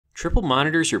Triple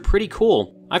monitors are pretty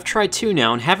cool. I've tried two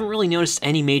now and haven't really noticed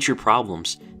any major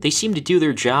problems. They seem to do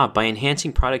their job by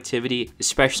enhancing productivity,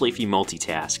 especially if you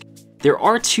multitask. There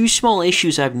are two small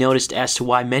issues I've noticed as to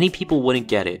why many people wouldn't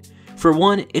get it. For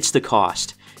one, it's the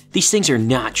cost. These things are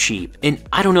not cheap, and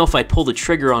I don't know if I'd pull the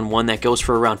trigger on one that goes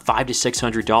for around $500 to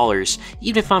 $600,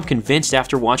 even if I'm convinced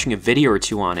after watching a video or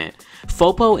two on it.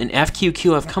 FOPO and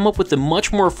FQQ have come up with a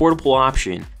much more affordable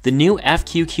option, the new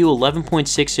FQQ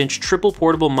 11.6-inch triple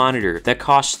portable monitor that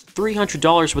costs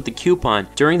 $300 with the coupon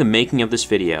during the making of this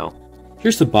video.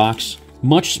 Here's the box,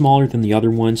 much smaller than the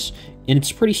other ones, and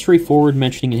it's pretty straightforward,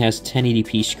 mentioning it has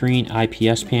 1080p screen,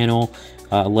 IPS panel,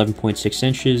 11.6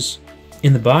 inches.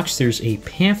 In the box, there's a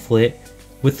pamphlet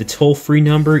with the toll-free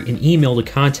number and email to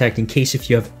contact in case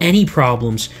if you have any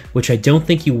problems, which I don't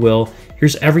think you will.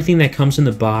 Here's everything that comes in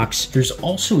the box. There's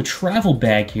also a travel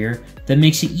bag here that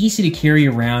makes it easy to carry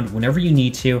around whenever you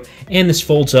need to, and this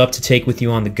folds up to take with you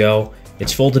on the go.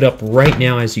 It's folded up right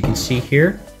now, as you can see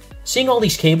here. Seeing all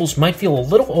these cables might feel a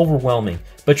little overwhelming,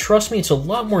 but trust me, it's a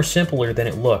lot more simpler than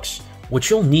it looks.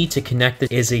 What you'll need to connect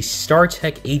it is a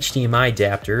StarTech HDMI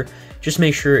adapter. Just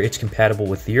make sure it's compatible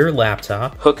with your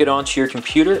laptop. Hook it onto your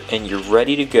computer and you're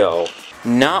ready to go.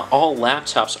 Not all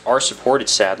laptops are supported,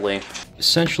 sadly.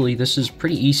 Essentially, this is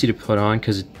pretty easy to put on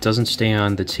because it doesn't stay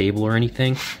on the table or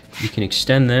anything. You can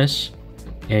extend this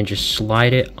and just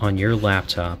slide it on your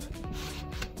laptop.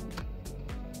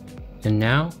 And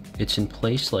now it's in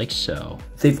place like so.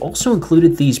 They've also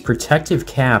included these protective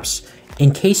caps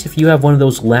in case if you have one of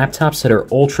those laptops that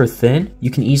are ultra thin.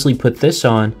 You can easily put this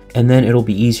on and then it'll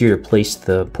be easier to place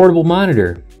the portable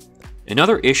monitor.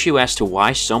 Another issue as to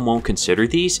why some won't consider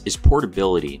these is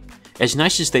portability. As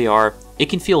nice as they are, it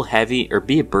can feel heavy or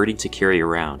be a burden to carry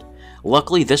around.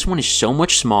 Luckily, this one is so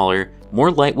much smaller,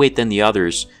 more lightweight than the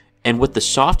others, and with the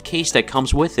soft case that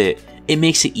comes with it, it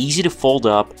makes it easy to fold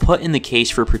up, put in the case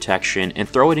for protection, and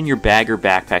throw it in your bag or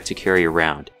backpack to carry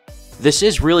around. This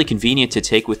is really convenient to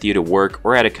take with you to work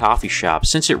or at a coffee shop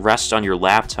since it rests on your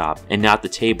laptop and not the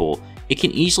table. It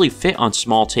can easily fit on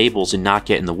small tables and not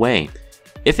get in the way.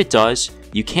 If it does,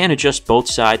 you can adjust both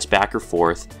sides back or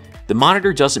forth. The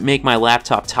monitor doesn't make my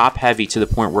laptop top heavy to the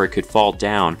point where it could fall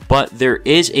down, but there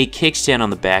is a kickstand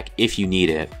on the back if you need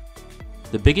it.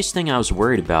 The biggest thing I was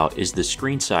worried about is the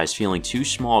screen size feeling too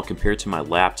small compared to my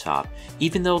laptop,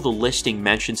 even though the listing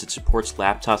mentions it supports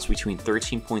laptops between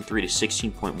 13.3 to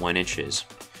 16.1 inches.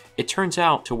 It turns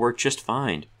out to work just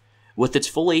fine. With its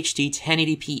Full HD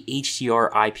 1080p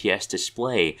HDR IPS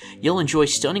display, you'll enjoy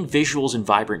stunning visuals and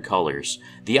vibrant colors.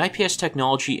 The IPS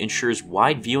technology ensures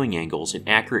wide viewing angles and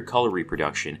accurate color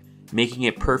reproduction, making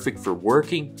it perfect for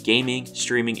working, gaming,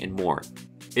 streaming, and more.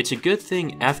 It's a good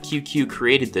thing FQQ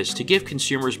created this to give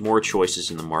consumers more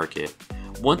choices in the market.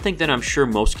 One thing that I'm sure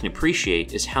most can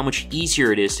appreciate is how much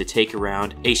easier it is to take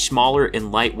around a smaller and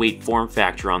lightweight form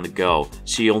factor on the go,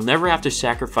 so you'll never have to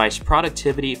sacrifice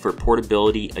productivity for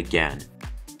portability again.